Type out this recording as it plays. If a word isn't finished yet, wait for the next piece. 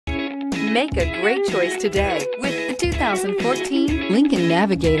Make a great choice today with the 2014 Lincoln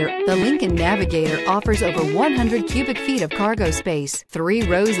Navigator. The Lincoln Navigator offers over 100 cubic feet of cargo space, 3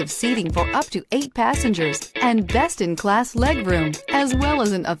 rows of seating for up to 8 passengers, and best-in-class legroom, as well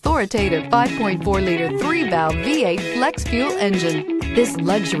as an authoritative 5.4-liter 3-valve V8 flex fuel engine. This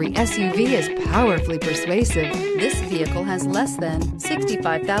luxury SUV is powerfully persuasive. This vehicle has less than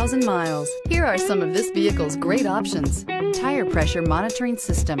 65,000 miles. Here are some of this vehicle's great options: tire pressure monitoring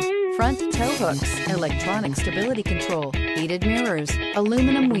system, front tow hooks, electronic stability control, heated mirrors,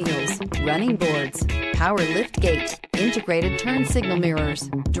 aluminum wheels, running boards, power lift gate, integrated turn signal mirrors,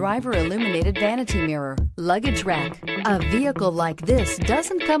 driver illuminated vanity mirror, luggage rack. A vehicle like this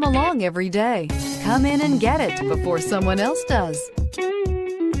doesn't come along every day. Come in and get it before someone else does.